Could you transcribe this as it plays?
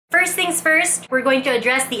things first, we're going to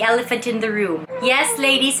address the elephant in the room. Yes,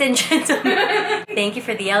 ladies and gentlemen. Thank you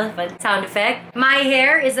for the elephant sound effect. My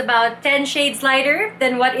hair is about 10 shades lighter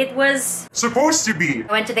than what it was supposed to be.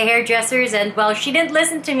 I went to the hairdressers and, well, she didn't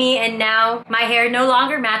listen to me, and now my hair no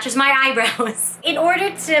longer matches my eyebrows. In order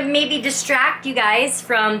to maybe distract you guys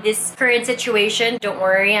from this current situation, don't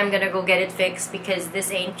worry, I'm gonna go get it fixed because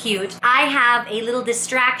this ain't cute. I have a little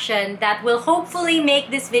distraction that will hopefully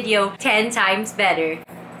make this video 10 times better.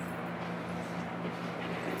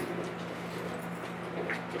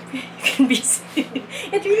 You can be seen.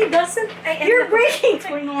 It really doesn't. You're breaking. What's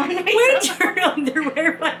going on? Wait, your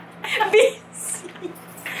underwear might be seen.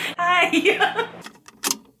 Hi.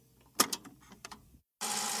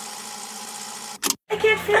 I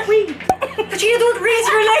can't fit. Wait. But you don't raise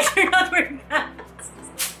your legs. You're not wearing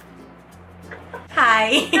pants.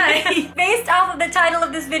 Hi. Hi. Based off of the title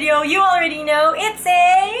of this video, you already know it's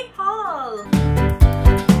a haul.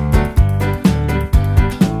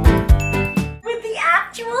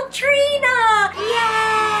 Actual Trina!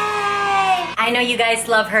 Yay! I know you guys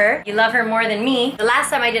love her. You love her more than me. The last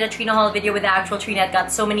time I did a Trina haul video with the actual Trina, it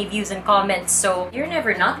got so many views and comments, so you're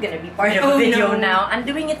never not gonna be part of a video now. I'm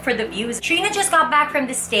doing it for the views. Trina just got back from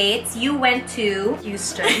the States. You went to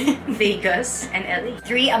Houston, Vegas, and LA.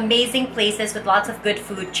 3 amazing places with lots of good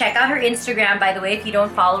food. Check out her Instagram, by the way, if you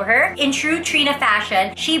don't follow her. In true Trina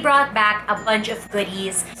fashion, she brought back a bunch of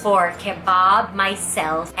goodies for Kebab,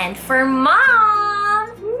 myself, and for Mom.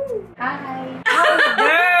 Hi.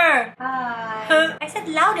 Louder! Hi. I said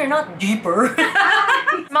louder, not deeper.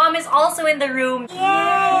 Mom is also in the room.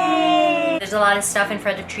 Yay! There's a lot of stuff in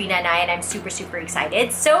front of Trina and I, and I'm super, super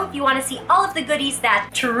excited. So if you want to see all of the goodies that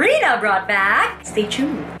Trina brought back, Stay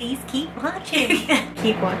tuned. please keep watching.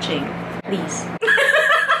 Keep watching, please.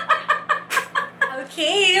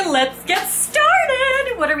 Okay, let's get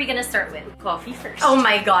started. What are we gonna start with? Coffee first. Oh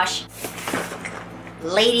my gosh.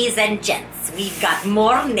 Ladies and gents, we've got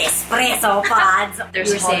more Nespresso pods.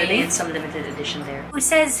 There's a holiday and some limited edition there. Who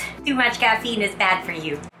says too much caffeine is bad for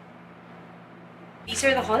you? These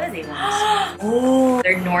are the holiday ones. Oh,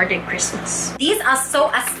 They're Nordic Christmas. these are so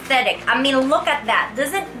aesthetic. I mean, look at that.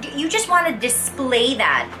 Doesn't you just want to display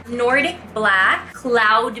that? Nordic black,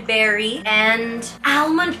 cloudberry, and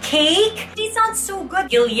almond cake. These sound so good.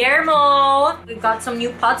 Guillermo, we've got some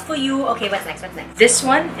new pots for you. Okay, what's next? What's next? This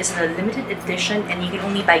one is a limited edition and you can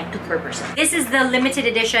only buy 2 per person. This is the limited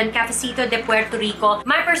edition Cafecito de Puerto Rico.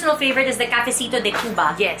 My personal favorite is the Cafecito de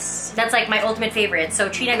Cuba. Yes. That's like my ultimate favorite. So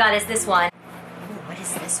Trina got us this one. What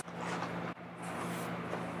is this?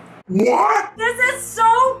 What? This is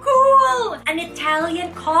so cool! An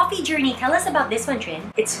Italian coffee journey. Tell us about this one, Trin.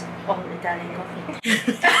 It's all Italian coffee.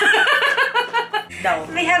 No.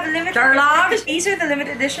 They have limited Darlog. These are the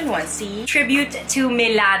limited edition ones. See? Tribute to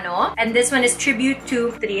Milano. And this one is tribute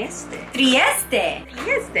to Trieste. Trieste.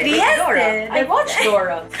 Trieste. Trieste. Dora. I watched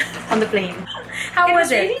Dora on the plane. How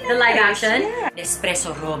was it? really The live nice. action? Yeah.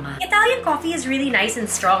 Espresso Roma. Italian coffee is really nice and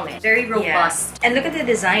strong. It's very robust. Yeah. And look at the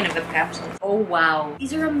design of the capsules. Oh wow.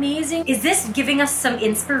 These are amazing. Is this giving us some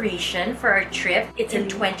inspiration for our trip? It's in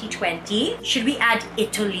 2020. Should we add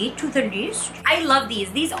Italy to the list? I love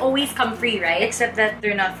these. These always come free, right? Except that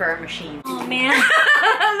they're not for our machine. Oh man.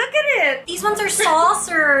 Look at it! These ones are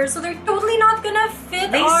saucers, so they're totally not gonna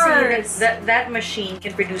fit They ours. say that machine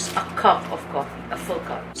can produce a cup of coffee, a full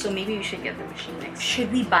cup. So maybe you should get the machine next time.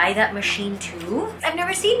 Should we buy that machine too? I've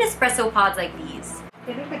never seen espresso pods like these.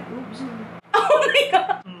 They look like boobs. Oh my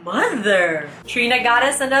god! Mother! Trina got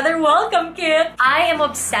us another welcome kit! I am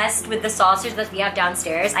obsessed with the saucers that we have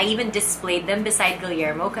downstairs. I even displayed them beside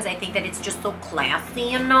Guillermo because I think that it's just so classy,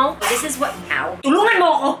 you know? But this is what... Ow! Tulungan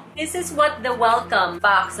mo ako! This is what the welcome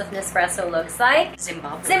box of Nespresso looks like.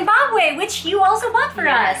 Zimbabwe, which you also bought for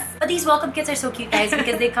us. But these welcome kits are so cute, guys,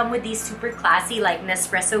 because they come with these super classy, like,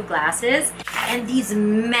 Nespresso glasses and these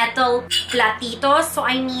metal platitos. So,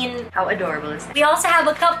 I mean... How adorable is that? We also have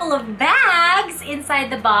a couple of bags inside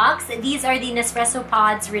the box. These are the Nespresso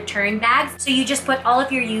Pods return bags. So you just put all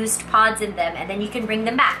of your used pods in them and then you can bring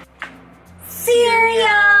them back. Cereal!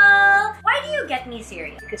 Why do you get me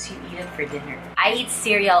cereal? Because you eat it for dinner. I eat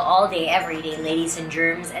cereal all day, every day, ladies and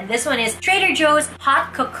germs. And this one is Trader Joe's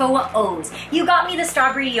Hot Cocoa O's. You got me the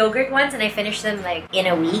strawberry yogurt ones and I finished them like in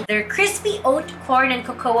a week. They're crispy oat, corn, and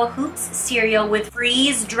cocoa hoops cereal with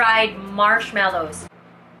freeze-dried marshmallows.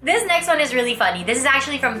 This next one is really funny. This is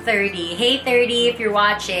actually from 30. Hey 30, if you're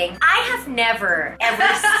watching. I have never, ever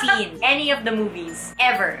seen any of the movies.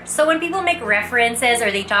 Ever. So when people make references or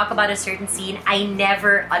they talk about a certain scene, I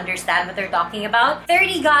never understand what they're talking about.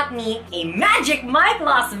 30 got me a Magic Mike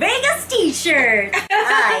Las Vegas t-shirt.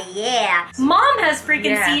 Ah, yeah. Mom has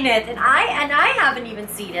freaking seen it, and I haven't even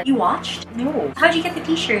seen it. You watched? No. How'd you get the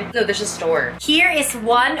t-shirt? No, there's a store. Here is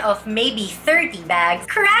one of maybe 30 bags.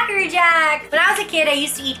 Cracker Jack! When I was a kid, I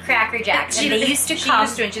used to eat Cracker Jacks, and they used to come... She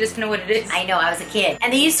used to, and she doesn't know what it is. I know, I was a kid.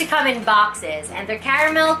 And they used to come in boxes, and they're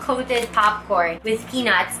caramel-coated popcorn with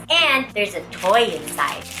peanuts, and there's a toy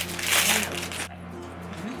inside.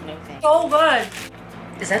 No thanks. So good.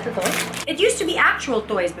 Is that the toy? It used to be actual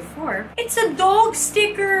toys before. It's a dog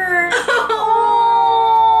sticker.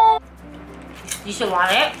 You still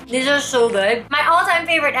want it? These are so good. My all-time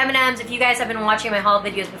favorite M&Ms, if you guys have been watching my haul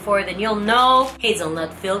videos before, then you'll know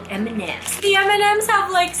Hazelnut filled M&Ms. The M&Ms have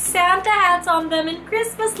like Santa hats on them and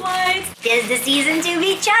Christmas lights. 'Tis the season to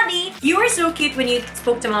be chubby. You were so cute when you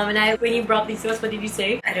spoke to Mom and I when you brought these to us. What did you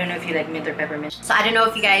say? I don't know if you like mint or peppermint. So I don't know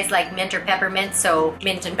if you guys like mint or peppermint, so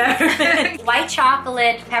mint and peppermint. White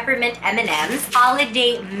chocolate, peppermint M&Ms,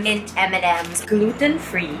 holiday mint M&Ms.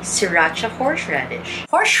 Gluten-free Sriracha horseradish.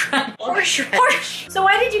 Horseradish. Horseradish. So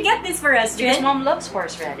why did you get this for us, Because Trin? Mom loves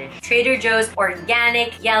horseradish. Trader Joe's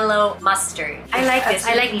organic yellow mustard. I like this.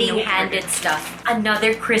 I like being handed stuff.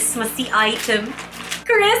 Another Christmassy item.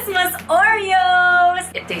 Christmas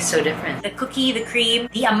Oreos! It tastes so different. The cookie, the cream,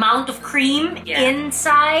 the amount of cream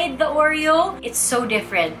inside the Oreo, it's so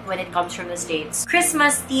different when it comes from the States.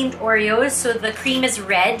 Christmas themed Oreos, so the cream is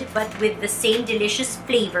red but with the same delicious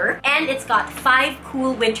flavor, and it's got 5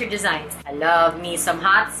 cool winter designs. I love me some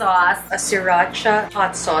hot sauce. A Sriracha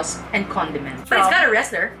hot sauce and condiment. But it's got a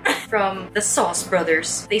wrestler from the Sauce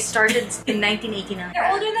Brothers. They started in 1989.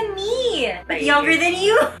 They're older than me, but By a younger year. than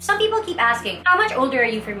you. Some people keep asking, how much older are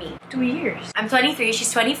you for me? 2 years. I'm 23,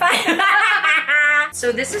 she's 25.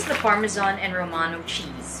 So this is the Parmesan and Romano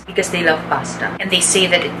cheese because they love pasta. And they say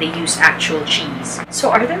that they use actual cheese. So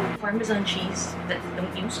are there Parmesan cheese that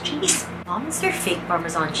don't use cheese? Mom, is there fake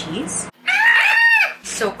Parmesan cheese?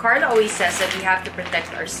 So Karla always says that we have to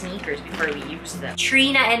protect our sneakers before we use them.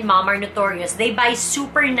 Trina and Mom are notorious. They buy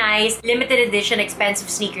super nice, limited edition, expensive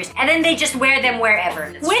sneakers and then they just wear them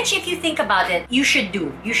wherever. Which, if you think about it, you should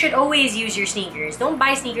do. You should always use your sneakers. Don't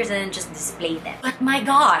buy sneakers and then just display them. But my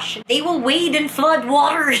gosh, they will wade in flood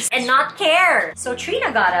waters and not care. So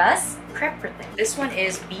Trina got us Crep Protect. This one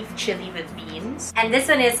is beef chili with beans. And this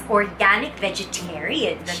one is organic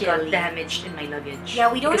vegetarian That chili. got damaged in my luggage.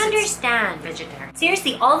 Yeah, we don't Because it's understand. vegetarian.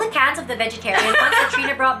 Seriously, all the cans of the vegetarian ones that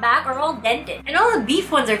Trina brought back are all dented. And all the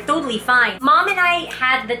beef ones are totally fine. Mom and I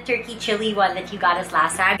had the turkey chili one that you got us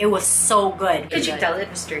last time. It was so good. Could you tell it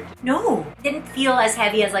was turkey? No. Didn't feel as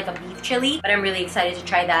heavy as like a beef chili, but I'm really excited to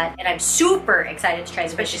try that. And I'm super excited to try the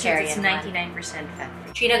Especially vegetarian since it's one. 99% fat.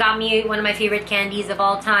 Trina got me one of my favorite candies of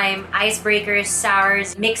all time, Icebreakers,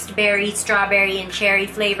 sours, mixed berry, strawberry, and cherry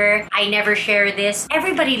flavor. I never share this.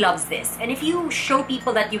 Everybody loves this. And if you show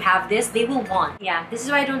people that you have this, they will want. Yeah, this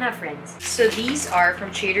is why I don't have friends. So these are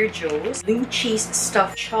from Trader Joe's. Blue cheese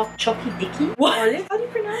stuffed chocky dicky. What? Olive? How do you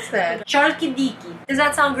pronounce that? Chalkidiki. Does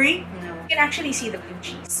that sound Greek? No. You can actually see the blue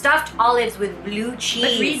cheese. Stuffed olives with blue cheese.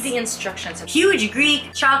 But read the instructions. Huge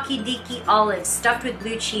Greek chalkidiki olives stuffed with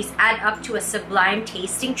blue cheese add up to a sublime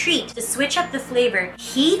tasting treat. To switch up the flavor,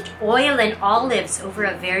 heat oil and olives over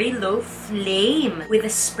a very low flame with a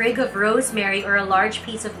sprig of rosemary or a large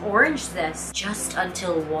piece of orange zest just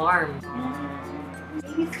until warm.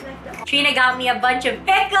 Trina got me a bunch of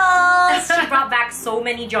pickles! She brought back so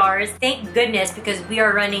many jars. Thank goodness, because we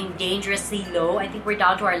are running dangerously low. I think we're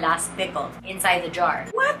down to our last pickle inside the jar.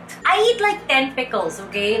 What? I eat like 10 pickles,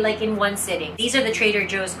 okay? Like in one sitting. These are the Trader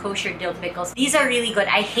Joe's kosher dill pickles. These are really good.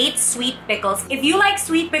 I hate sweet pickles. If you like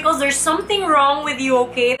sweet pickles, there's something wrong with you,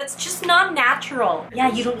 okay? That's just not natural.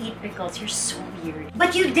 Yeah, you don't eat pickles. You're so weird.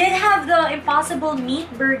 But you did have the Impossible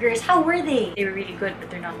Meat Burgers. How were they? They were really good, but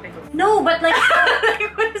they're not pickles. No, but like...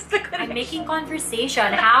 What is the I'm making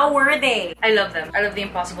conversation. How were they? I love them. I love the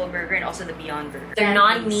Impossible Burger and also the Beyond Burger. They're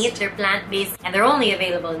non-meat, they're plant-based, and they're only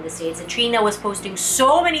available in the States. And Trina was posting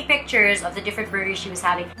so many pictures of the different burgers she was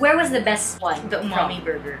having. Where was the best one? The Umami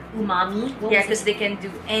Burger. Umami? What Yeah, was because they can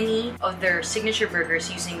do any of their signature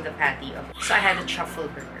burgers using the patty of it. So I had a truffle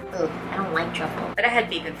burger. it? Ugh, I don't like truffle. But I had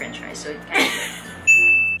bacon french fries, so it kind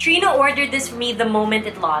of Trina ordered this for me the moment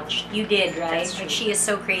it launched. You did, right? That's true. Like, she is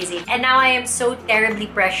so crazy. And now I am so terribly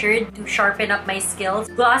pressured to sharpen up my skills.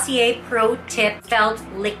 Glossier Pro Tip Felt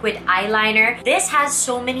Liquid Eyeliner. This has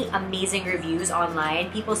so many amazing reviews online.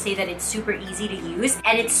 People say that it's super easy to use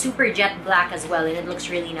and it's super jet black as well, and it looks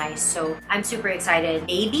really nice. So I'm super excited.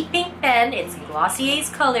 Baby pink pen. It's Glossier's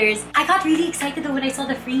colors. I got really excited though when I saw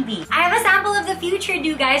the freebie. I have a sample of the Future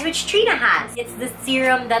Dew, guys, which Trina has. It's the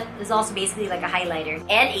serum that is also basically like a highlighter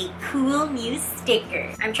and a cool new sticker.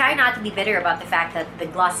 I'm trying not to be bitter about the fact that the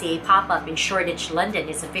Glossier pop-up in Shoreditch, London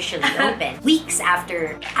is officially open weeks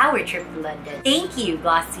after our trip to London. Thank you,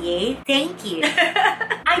 Glossier. Thank you.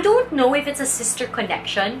 I don't know if it's a sister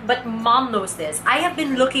connection, but mom knows this. I have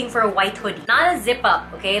been looking for a white hoodie. Not a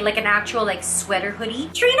zip-up, okay? Like an actual like sweater hoodie.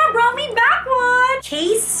 Trina brought me back one!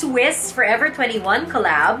 K-Swiss Forever 21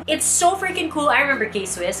 collab. It's so freaking cool. I remember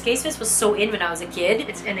K-Swiss. K-Swiss was so in when I was a kid.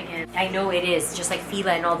 It's in again. I know it is, just like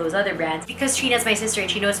Fila and all those other brands. Because Trina's my sister and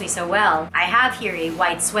she knows me so well, I have here a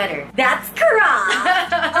white sweater. That's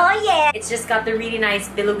correct! Oh yeah! It's just got the really nice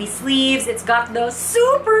billowy sleeves. It's got the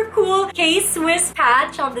super cool K-Swiss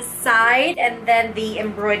patch on the side and then the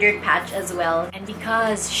embroidered patch as well. And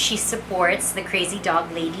because she supports the crazy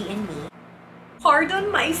dog lady in me,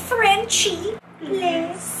 pardon my Frenchie,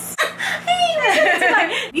 bless.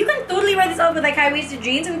 You can totally wear this out with like high-waisted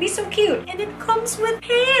jeans. It would be so cute. And it comes with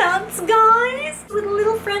pants, guys. With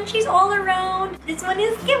little Frenchies all around. This one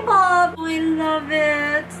is kebab. Oh, I love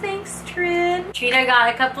it. Thanks, Trin. Trina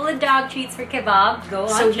got a couple of dog treats for kebab. Go on.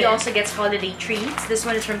 So he also gets holiday treats. This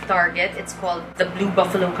one is from Target. It's called the Blue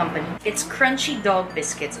Buffalo Company. It's crunchy dog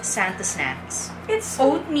biscuits, Santa snacks. It's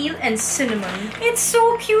Oatmeal and cinnamon. It's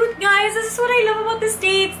so cute, guys. This is what I love about the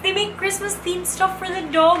States. They make Christmas-themed stuff for the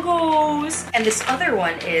doggos. And this other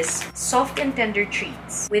one is soft and tender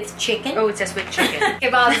treats. With chicken? Oh, it says with chicken.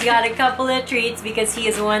 Kebab's got a couple of treats because he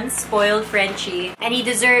is one spoiled Frenchie. And he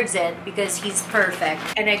deserves it because he's perfect.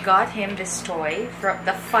 And I got him this toy from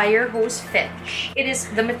the Fire Hose Fetch. It is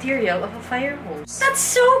the material of a fire hose. That's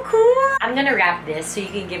so cool! I'm gonna wrap this so you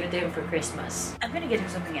can give it to him for Christmas. I'm gonna get him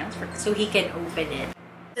something else for Christmas. So he can open it.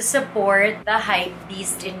 To support the hype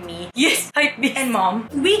beast in me. Yes, hype beast. And mom.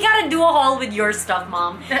 We gotta do a haul with your stuff,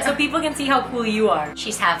 mom. So people can see how cool you are.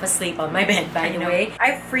 She's half asleep on my bed, by the way.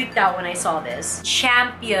 I freaked out when I saw this.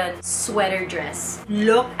 Champion sweater dress.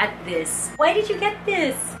 Look at this. Why did you get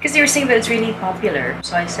this? Because they were saying that it's really popular.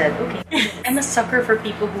 So I said, okay. I'm a sucker for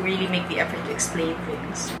people who really make the effort to explain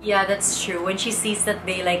things. Yeah, that's true. When she sees that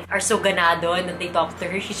they like are so ganado and that they talk to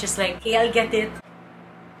her, she's just like, hey, I'll get it.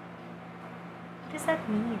 What does that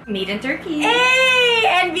mean? Made in Turkey. Hey!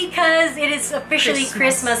 And because it is officially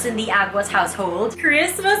Christmas in the Aguas household,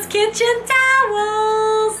 Christmas kitchen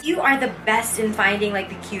towels! You are the best in finding like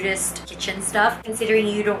the cutest kitchen stuff, considering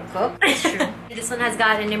you don't cook. It's true. This one has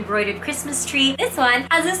got an embroidered Christmas tree. This one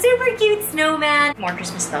has a super cute snowman. More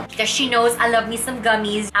Christmas stuff. Because she knows I love me some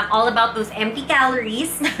gummies. I'm all about those empty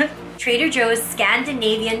calories. Trader Joe's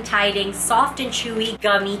Scandinavian Tiding Soft and Chewy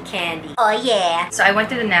Gummy Candy. Oh yeah! So I went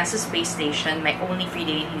to the NASA space station, my only free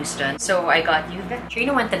day in Houston. So I got you that.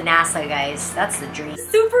 Trina went to NASA, guys. That's the dream.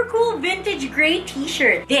 Super cool vintage gray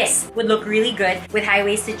t-shirt. This would look really good with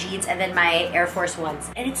high-waisted jeans and then my Air Force Ones.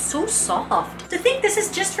 And it's so soft. To think this is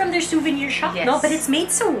just from their souvenir shop. Yes. No, but it's made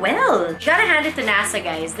so well. You gotta hand it to NASA,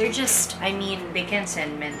 guys. They're just, I mean, They can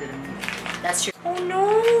send men to the moon. that's true. Oh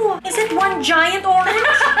no! Is it one giant orange?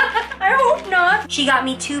 I hope not. She got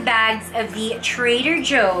me 2 bags of the Trader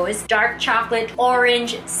Joe's dark chocolate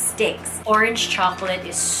orange sticks. Orange chocolate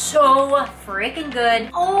is so freaking good.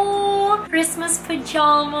 Oh, Christmas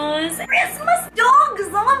pajamas. Christmas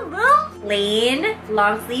dogs on them. Plain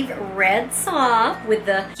long sleeve red sock with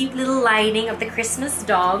the cute little lining of the Christmas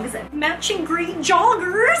dogs. Matching green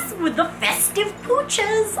joggers with the festive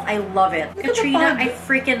pooches. I love it. Katrina, I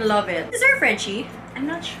freaking love it. Is there a Frenchie? I'm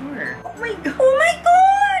not sure. Oh my god. Oh my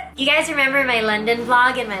god! You guys remember my London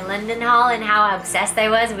vlog and my London haul and how obsessed I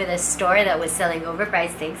was with a store that was selling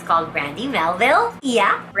overpriced things called Brandy Melville?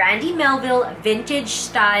 Yeah. Brandy Melville vintage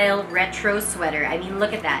style retro sweater. I mean,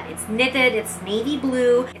 look at that. It's knitted, it's navy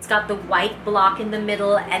blue, it's got the white block in the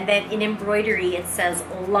middle, and then in embroidery it says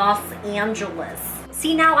Los Angeles.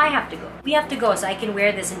 See, now I have to go. We have to go so I can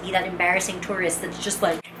wear this and be that embarrassing tourist that's just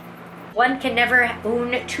like, One can never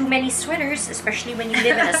own too many sweaters, especially when you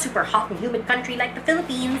live in a super hot and humid country like the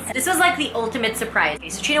Philippines. This was like the ultimate surprise. Okay,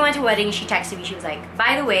 so Trina went to a wedding, she texted me, she was like,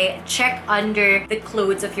 by the way, check under the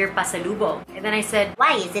clothes of your pasalubong. And then I said,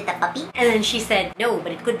 why, is it a puppy? And then she said, no,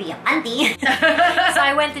 but it could be a panty. So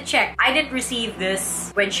I went to check. I didn't receive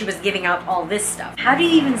this when she was giving out all this stuff. How do you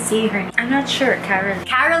even say her name? I'm not sure.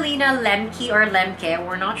 Carolina Lemke or Lemke,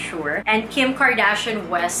 we're not sure. And Kim Kardashian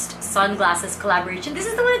West sunglasses collaboration. This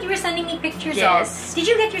is the one that you were sending me pictures of. Did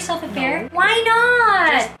you get yourself a pair? Why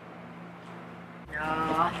not?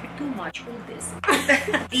 You're too much. Hold this.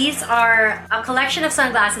 These are a collection of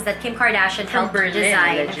sunglasses that Kim Kardashian helped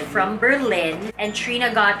design from Berlin. And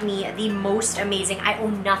Trina got me the most amazing. I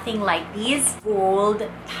own nothing like these gold,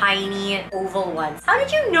 tiny, oval ones. How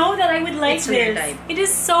did you know that I would like this? It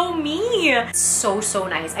is so me. So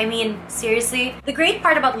nice. I mean, seriously. The great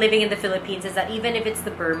part about living in the Philippines is that even if it's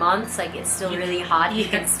the Burr months, like it's still really hot, you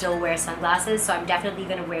can still wear sunglasses. So I'm definitely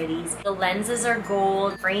gonna wear these. The lenses are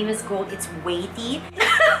gold, frame is gold, it's weighty.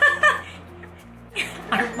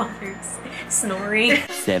 Our mother's snoring.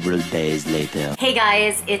 Several days later. Hey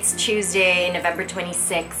guys, it's Tuesday, November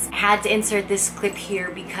 26th. I had to insert this clip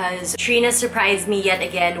here because Trina surprised me yet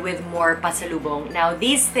again with more pasalubong. Now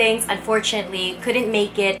these things unfortunately couldn't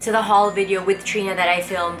make it to the haul video with Trina that I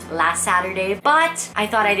filmed last Saturday, but I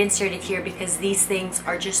thought I'd insert it here because these things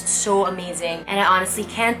are just so amazing and I honestly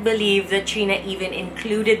can't believe that Trina even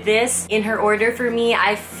included this in her order for me.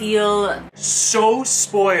 I feel so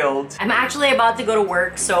spoiled. I'm actually about to go to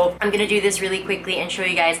work, so I'm gonna do this really quickly and show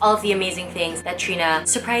you guys all of the amazing things that Trina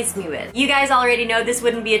surprised me with. You guys already know this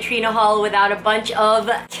wouldn't be a Trina haul without a bunch of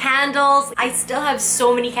candles. I still have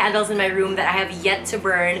so many candles in my room that I have yet to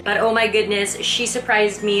burn, but oh my goodness, she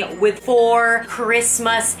surprised me with 4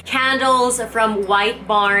 Christmas candles from White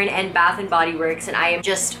Barn and Bath & Body Works, and I am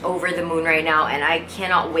just over the moon right now and I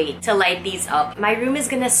cannot wait to light these up. My room is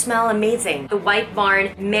gonna smell amazing. The White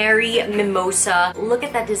Barn Merry Mimosa. Look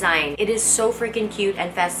at that design. It is so freaking cute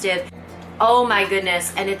and festive. Oh my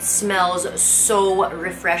goodness, and it smells so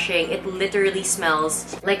refreshing. It literally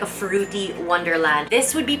smells like a fruity wonderland.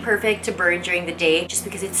 This would be perfect to burn during the day just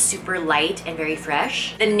because it's super light and very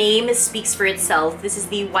fresh. The name speaks for itself. This is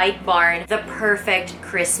the White Barn, the perfect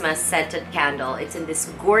Christmas scented candle. It's in this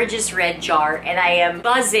gorgeous red jar and I am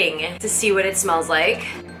buzzing to see what it smells like.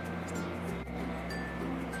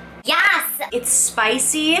 Yes! It's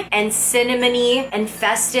spicy and cinnamony and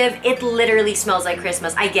festive. It literally smells like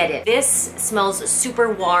Christmas. I get it. This smells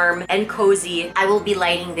super warm and cozy. I will be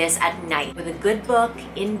lighting this at night with a good book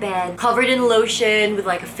in bed, covered in lotion with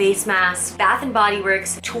like a face mask. Bath & Body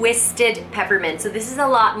Works Twisted Peppermint. So this is a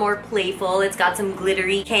lot more playful. It's got some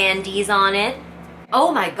glittery candies on it.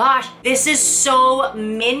 Oh my gosh, this is so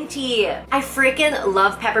minty. I freaking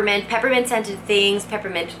love peppermint. Peppermint scented things,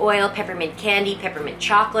 peppermint oil, peppermint candy, peppermint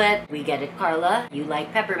chocolate. We get it, Karla. You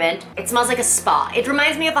like peppermint. It smells like a spa. It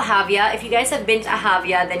reminds me of a Havia. If you guys have been to a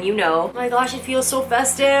Havia, then you know. Oh my gosh, it feels so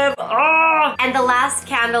festive. Oh! And the last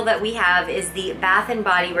candle that we have is the Bath &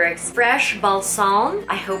 Body Works Fresh Balsam.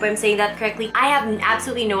 I hope I'm saying that correctly. I have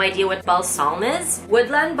absolutely no idea what balsam is.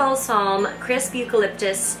 Woodland balsam, crisp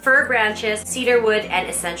eucalyptus, fir branches, cedar wood, and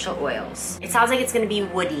essential oils. It sounds like it's gonna be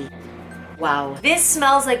woody. Wow. This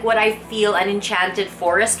smells like what I feel an enchanted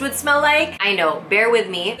forest would smell like. I know, bear with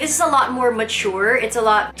me. This is a lot more mature. It's a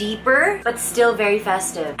lot deeper, but still very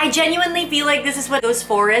festive. I genuinely feel like this is what those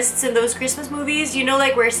forests in those Christmas movies, you know,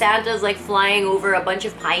 like where Santa's like flying over a bunch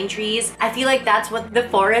of pine trees. I feel like that's what the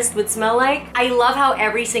forest would smell like. I love how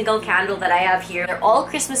every single candle that I have here, they're all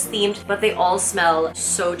Christmas themed, but they all smell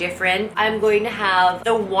so different. I'm going to have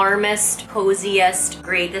the warmest, coziest,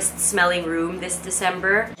 greatest smelling room this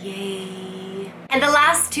December. Yay. And the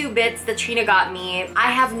last 2 bits that Trina got me,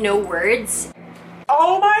 I have no words.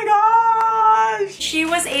 Oh my gosh! She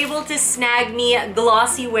was able to snag me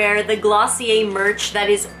Glossyware, the Glossier merch that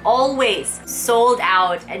is always sold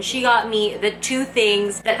out. And she got me the 2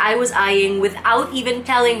 things that I was eyeing without even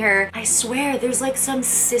telling her. I swear, there's like some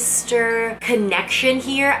sister connection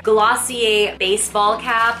here. Glossier baseball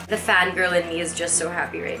cap. The fangirl in me is just so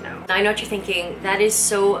happy right now. I know what you're thinking. That is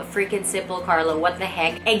so freaking simple, Karla. What the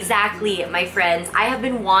heck? Exactly, my friends. I have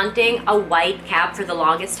been wanting a white cap for the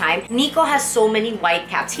longest time. Nico has so many white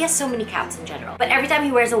caps. He has so many caps in general. But every time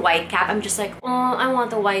he wears a white cap, I'm just like, oh, I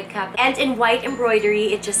want the white cap. And in white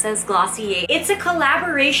embroidery, it just says Glossier. It's a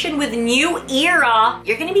collaboration with New Era.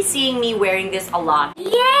 You're gonna be seeing me wearing this a lot.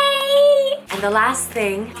 Yay! And the last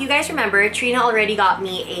thing, if you guys remember, Trina already got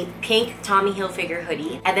me a pink Tommy Hilfiger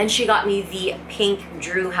hoodie. And then she got me the pink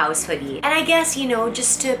Drew House hoodie. And I guess, you know,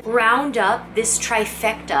 just to round up this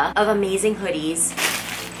trifecta of amazing hoodies,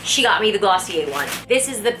 she got me the Glossier one. This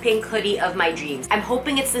is the pink hoodie of my dreams. I'm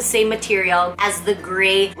hoping it's the same material as the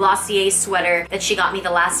gray Glossier sweater that she got me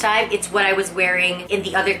the last time. It's what I was wearing in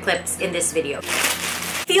the other clips in this video.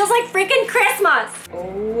 Feels like freaking Christmas!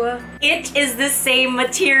 Oh, it is the same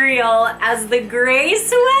material as the gray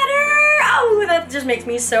sweater! Oh, that just makes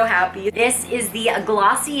me so happy. This is the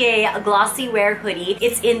Glossier Glossy Wear hoodie.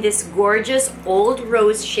 It's in this gorgeous old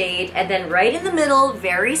rose shade, and then right in the middle,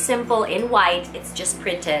 very simple in white, it's just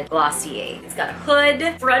printed Glossier. It's got a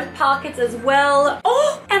hood, front pockets as well.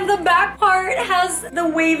 Oh, and the back part has the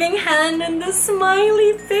waving hand and the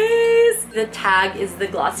smiley face. The tag is the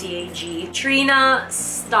Glossier G. Trina,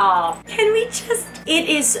 stop. Can we just... It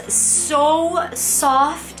is so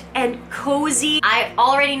soft and cozy. I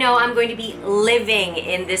already know I'm going to be living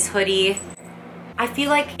in this hoodie. I feel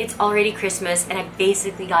like it's already Christmas and I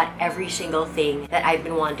basically got every single thing that I've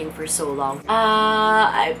been wanting for so long.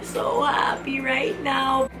 I'm so happy right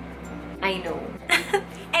now. I know.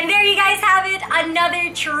 And there you guys have it,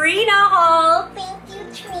 another Trina haul. Thank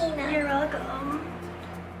you, Trina. You're welcome.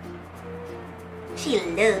 She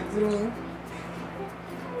loves me.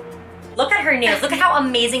 Look at her nails. Look at how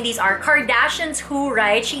amazing these are. Kardashians who,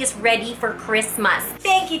 right? She is ready for Christmas.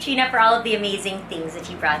 Thank you, Trina, for all of the amazing things that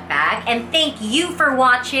you brought back. And thank you for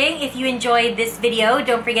watching. If you enjoyed this video,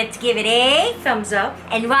 don't forget to give it a Thumbs up.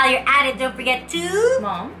 And while you're at it, don't forget to...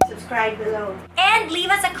 Mom. Subscribe below. And leave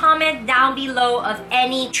us a comment down below of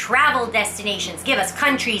any travel destinations. Give us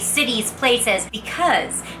countries, cities, places,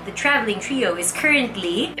 because the traveling trio is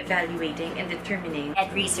currently Evaluating and determining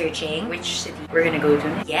and researching which city we're gonna go to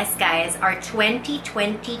next. Yes, guys, our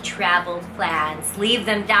 2020 travel plans. Leave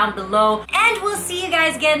them down below, and we'll see you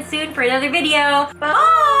guys again soon for another video.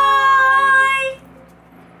 Bye!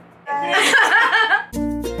 Bye.